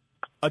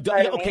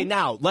 Okay,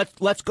 now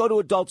let's go to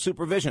adult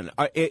supervision.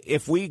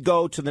 If we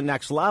go to the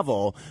next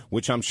level,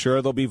 which I'm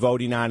sure they'll be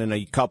voting on in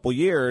a couple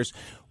years,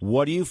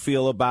 what do you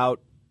feel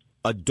about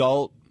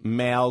adult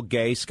male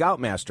gay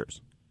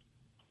scoutmasters?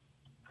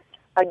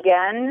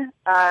 Again,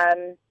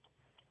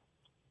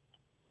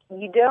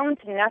 you don't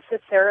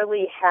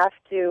necessarily have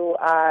to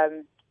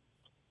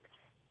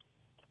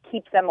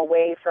keep them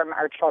away from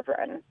our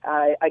children.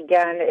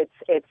 Again,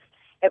 it's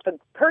if a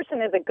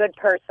person is a good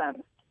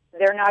person,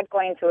 they're not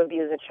going to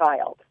abuse a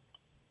child.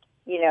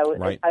 You know,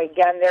 right.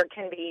 Again, there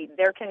can be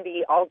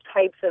all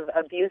types of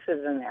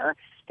abuses in there.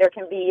 There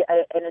can be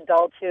an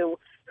adult who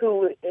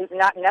is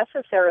not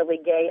necessarily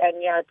gay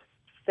and yet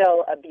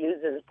still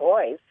abuses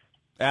boys.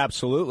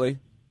 Absolutely.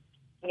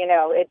 You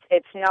know,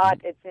 it's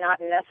not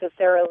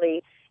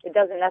necessarily. It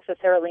doesn't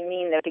necessarily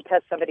mean that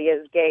because somebody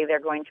is gay, they're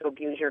going to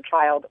abuse your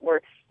child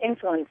or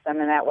influence them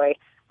in that way.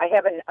 I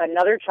have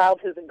another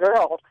child who's a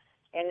girl,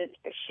 and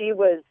she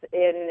was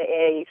in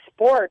a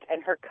sport,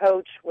 and her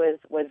coach was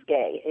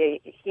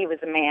gay. He was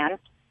a man.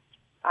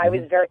 I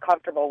was very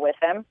comfortable with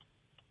him.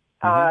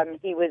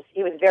 He was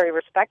very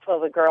respectful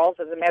of the girls.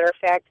 As a matter of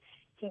fact,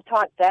 he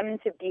taught them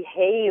to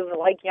behave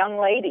like young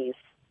ladies.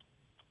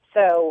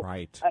 So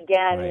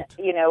again,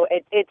 you know,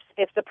 it's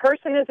if the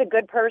person is a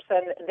good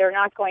person, they're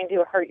not going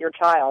to hurt your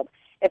child.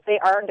 If they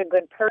aren't a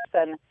good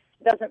person,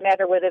 it doesn't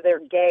matter whether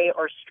they're gay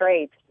or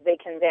straight, they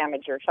can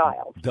damage your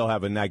child. They'll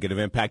have a negative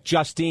impact.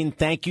 Justine,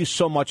 thank you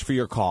so much for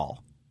your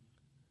call.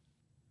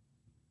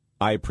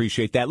 I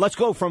appreciate that. Let's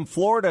go from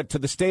Florida to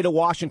the state of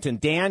Washington.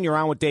 Dan, you're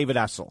on with David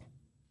Essel.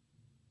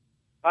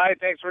 Hi,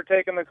 thanks for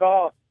taking the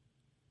call.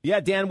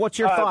 Yeah, Dan, what's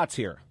your thoughts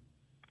here?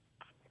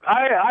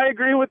 I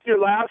agree with your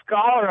last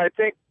caller. I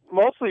think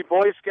mostly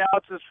Boy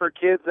Scouts is for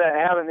kids that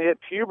haven't hit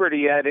puberty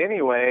yet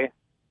anyway.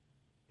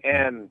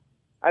 And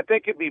I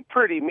think it'd be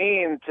pretty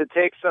mean to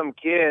take some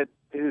kid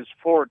who's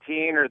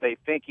 14 or they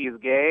think he's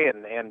gay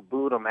and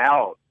boot him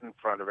out in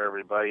front of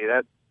everybody.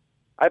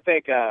 I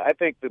think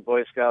the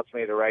Boy Scouts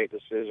made the right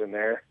decision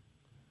there.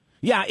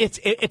 Yeah,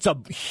 it's a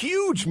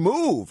huge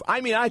move. I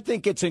mean, I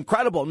think it's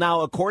incredible.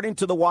 Now, according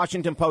to the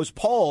Washington Post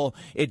poll,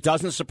 it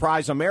doesn't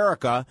surprise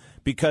America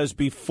because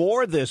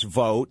before this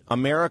vote,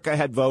 America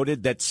had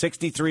voted that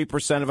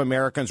 63% of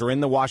Americans, or in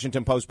the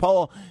Washington Post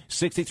poll,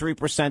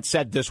 63%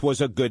 said this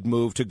was a good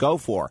move to go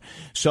for.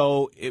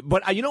 So,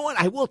 but you know what?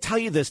 I will tell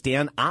you this,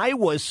 Dan. I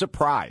was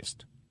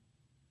surprised.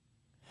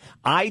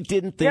 I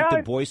didn't think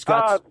the Boy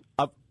Scouts...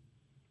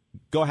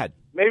 go ahead.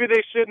 Maybe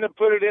they shouldn't have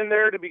put it in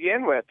there to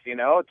begin with, you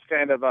know. It's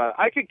kind of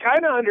I could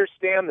kind of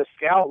understand the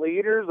scout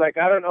leaders. Like,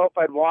 I don't know if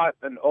I'd want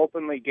an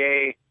openly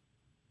gay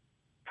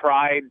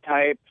pride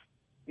type,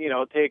 you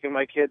know, taking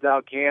my kids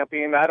out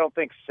camping. I don't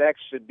think sex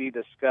should be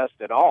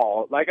discussed at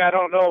all. Like, I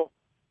don't know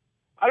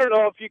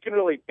if you can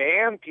really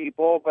ban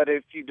people, but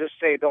if you just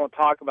say don't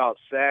talk about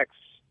sex,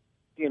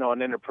 you know,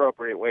 in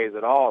inappropriate ways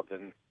at all,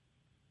 then,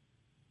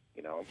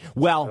 you know.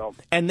 Well,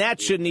 and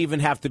that shouldn't even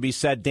have to be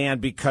said, Dan,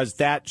 because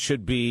that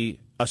should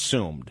be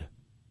assumed.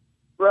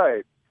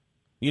 Right.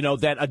 You know,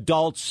 that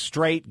adults,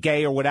 straight,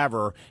 gay, or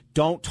whatever,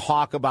 don't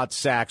talk about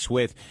sex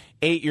with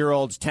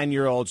 8-year-olds,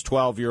 10-year-olds,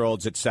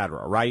 12-year-olds, et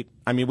cetera, right?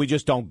 I mean, we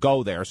just don't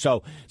go there.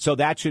 So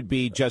that should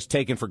be just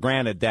taken for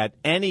granted that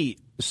any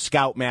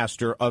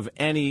scoutmaster of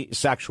any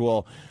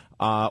sexual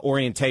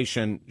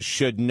orientation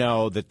should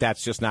know that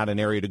that's just not an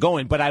area to go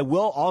in. But I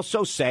will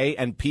also say,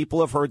 and people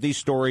have heard these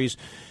stories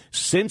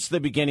since the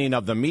beginning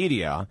of the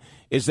media,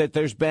 is that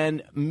there's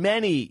been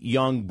many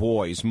young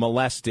boys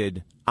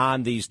molested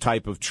on these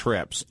type of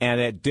trips and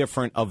at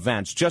different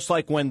events. Just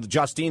like when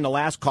Justine, the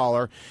last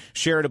caller,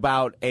 shared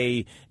about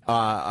a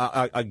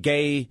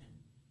gay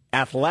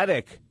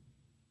athletic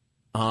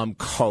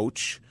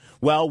coach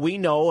Well, we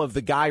know of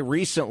the guy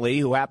recently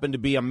who happened to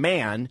be a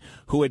man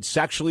who had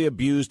sexually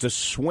abused a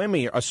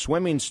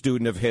swimming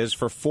student of his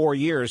for 4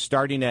 years,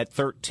 starting at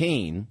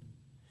 13.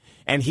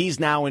 And he's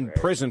now in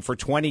prison for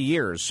 20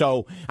 years.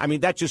 So, I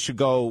mean, that just should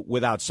go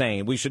without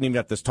saying. We shouldn't even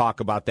have to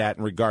talk about that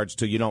in regards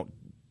to you don't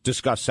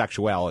discuss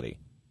sexuality.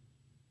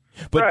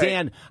 But, right.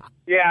 Dan.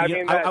 Yeah, I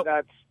mean,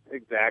 that's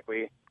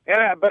exactly.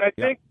 But I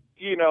think,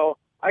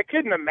 I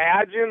couldn't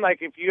imagine, like,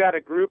 if you had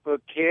a group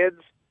of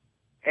kids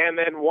and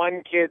then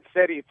one kid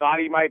said he thought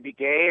he might be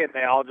gay and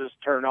they all just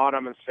turn on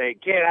him and say,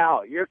 get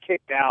out, you're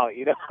kicked out,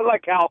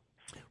 like how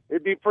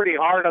it'd be pretty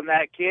hard on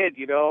that kid,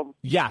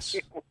 Yes.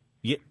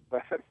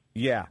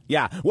 Yeah.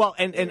 Well,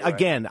 and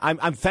again,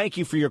 I'm thank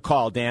you for your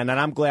call, Dan, and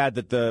I'm glad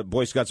that the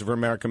Boy Scouts of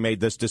America made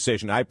this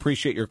decision. I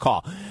appreciate your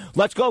call.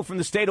 Let's go from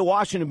the state of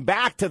Washington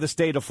back to the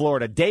state of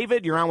Florida.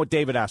 David, you're on with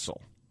David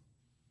Essel.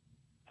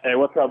 Hey,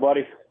 what's up,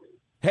 buddy?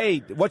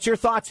 Hey, what's your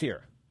thoughts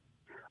here?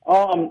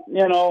 My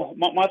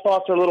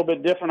thoughts are a little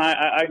bit different.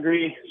 I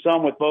agree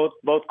some with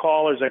both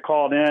callers that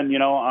called in.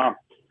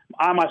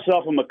 I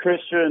myself am a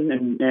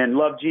Christian and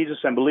love Jesus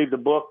and believe the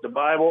book, the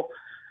Bible.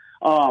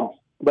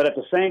 But at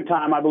the same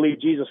time, I believe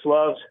Jesus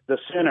loves the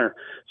sinner.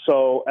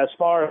 So as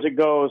far as it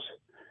goes,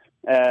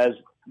 as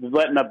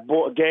letting a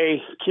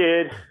gay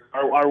kid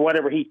or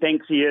whatever he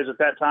thinks he is at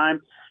that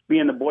time be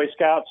in the Boy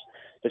Scouts,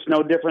 it's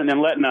no different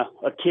than letting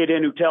a kid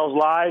in who tells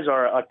lies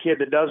or a kid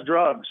that does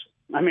drugs.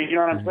 I mean, you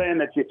know what I'm saying?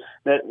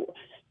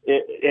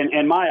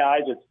 In my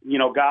eyes, it's,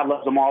 God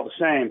loves them all the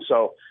same.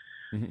 So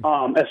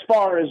as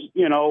far as,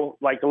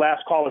 like the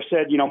last caller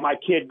said, my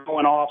kid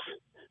going off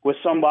with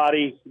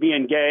somebody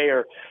being gay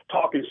or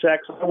talking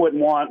sex, I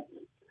wouldn't want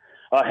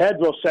a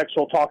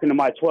heterosexual talking to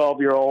my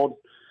 12-year-old,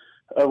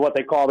 what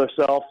they call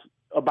themselves,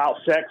 about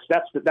sex.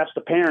 That's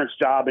the parents'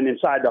 job and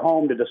inside the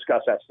home to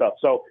discuss that stuff.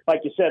 So,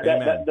 like you said,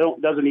 that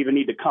doesn't even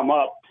need to come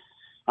up.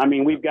 I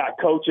mean, we've got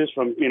coaches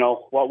from,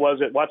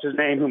 what's his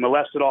name, who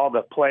molested all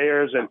the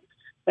players and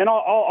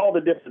all the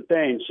different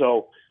things.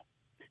 So,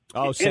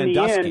 in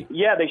the end,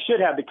 yeah, they should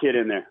have the kid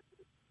in there.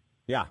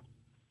 Yeah.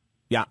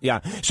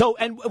 Yeah. So,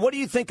 and what do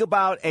you think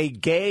about a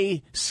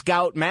gay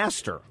scout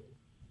master?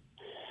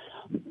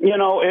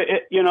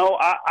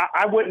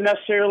 I wouldn't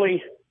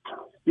necessarily,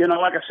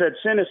 like I said,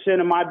 sin is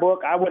sin in my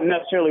book. I wouldn't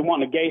necessarily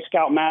want a gay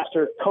scout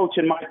master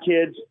coaching my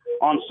kids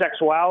on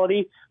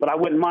sexuality, but I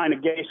wouldn't mind a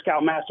gay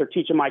scout master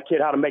teaching my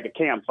kid how to make a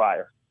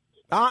campfire.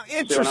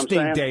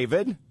 Interesting,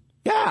 David.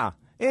 Yeah,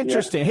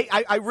 interesting. Yeah.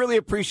 Hey, I really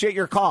appreciate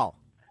your call.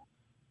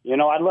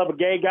 I'd love a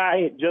gay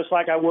guy just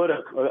like I would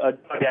a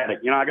drug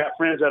addict. I got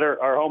friends that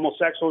are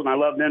homosexuals, and I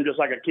love them just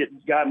like a kid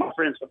guy. My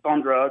friends hooked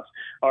on drugs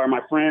are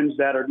my friends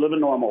that are living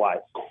normal life.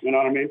 You know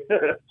what I mean?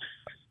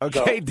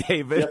 Okay, so,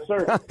 David. Yes,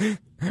 sir.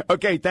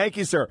 Okay, thank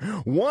you, sir.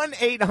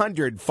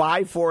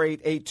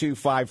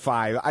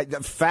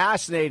 1-800-548-8255.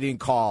 Fascinating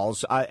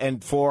calls,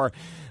 and for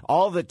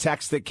all the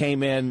texts that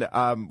came in,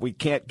 we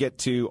can't get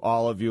to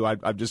all of you.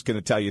 I'm just going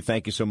to tell you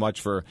thank you so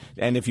much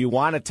and if you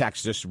want to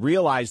text us,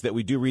 realize that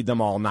we do read them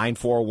all,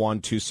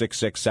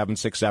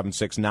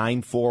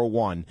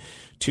 941-266-7676,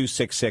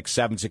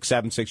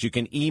 941-266-7676. You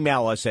can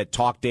email us at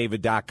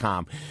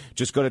talkdavid.com.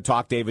 Just go to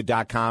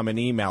talkdavid.com and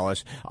email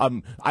us.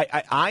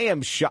 I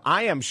am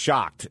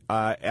shocked.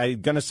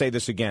 I'm going to say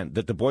this again,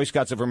 that the Boy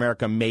Scouts of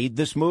America made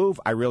this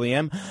move. I really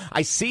am.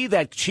 I see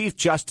that Chief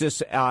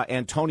Justice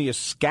Antonius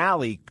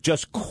Scali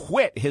just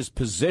quit his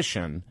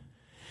position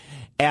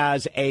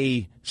as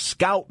a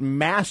scout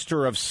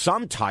master of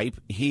some type.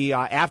 He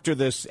after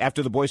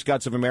the Boy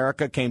Scouts of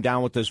America came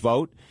down with this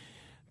vote,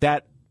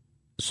 that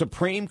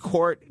Supreme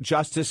Court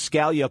Justice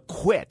Scalia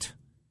quit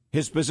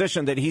his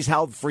position that he's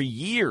held for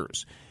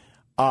years,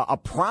 a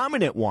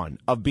prominent one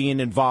of being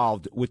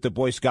involved with the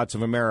Boy Scouts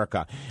of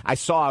America. I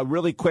saw a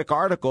really quick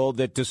article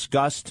that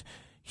discussed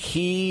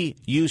he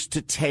used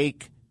to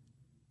take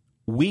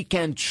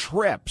weekend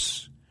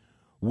trips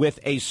with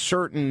a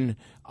certain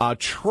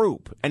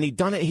troop, and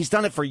he's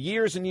done it for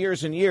years and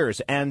years and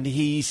years, and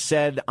he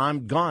said,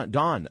 I'm gone.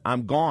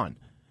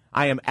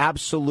 I am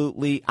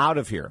absolutely out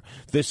of here.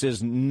 This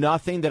is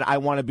nothing that I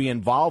want to be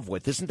involved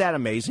with. Isn't that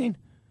amazing?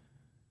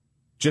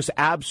 Just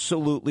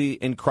absolutely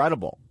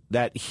incredible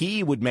that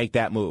he would make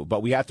that move.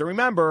 But we have to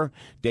remember,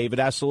 David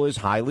Essel is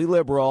highly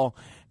liberal,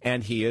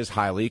 and he is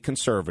highly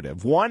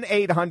conservative.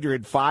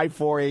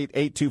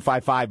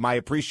 1-800-548-8255. My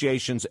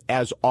appreciations,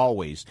 as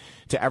always,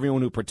 to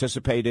everyone who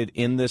participated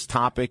in this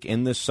topic,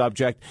 in this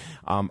subject.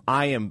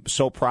 I am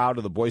so proud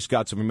of the Boy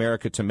Scouts of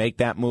America to make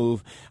that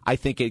move. I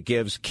think it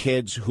gives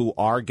kids who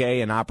are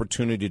gay an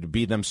opportunity to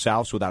be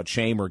themselves without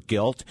shame or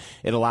guilt.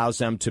 It allows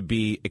them to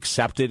be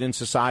accepted in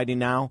society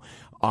now,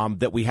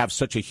 that we have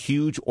such a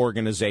huge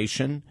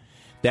organization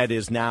that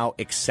is now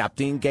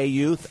accepting gay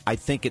youth. I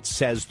think it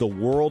says the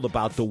world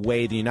about the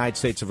way the United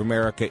States of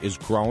America is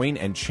growing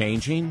and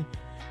changing.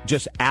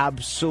 Just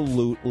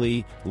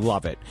absolutely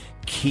love it.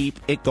 Keep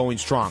it going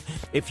strong.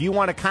 If you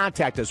want to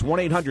contact us,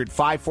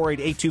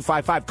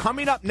 1-800-548-8255.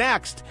 Coming up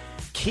next,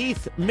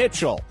 Keith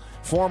Mitchell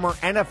former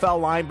NFL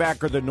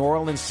linebacker, the New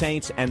Orleans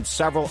Saints, and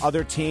several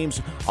other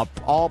teams. A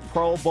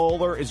all-Pro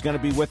Bowler is going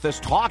to be with us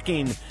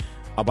talking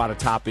about a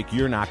topic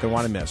you're not going to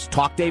want to miss.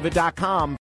 TalkDavid.com.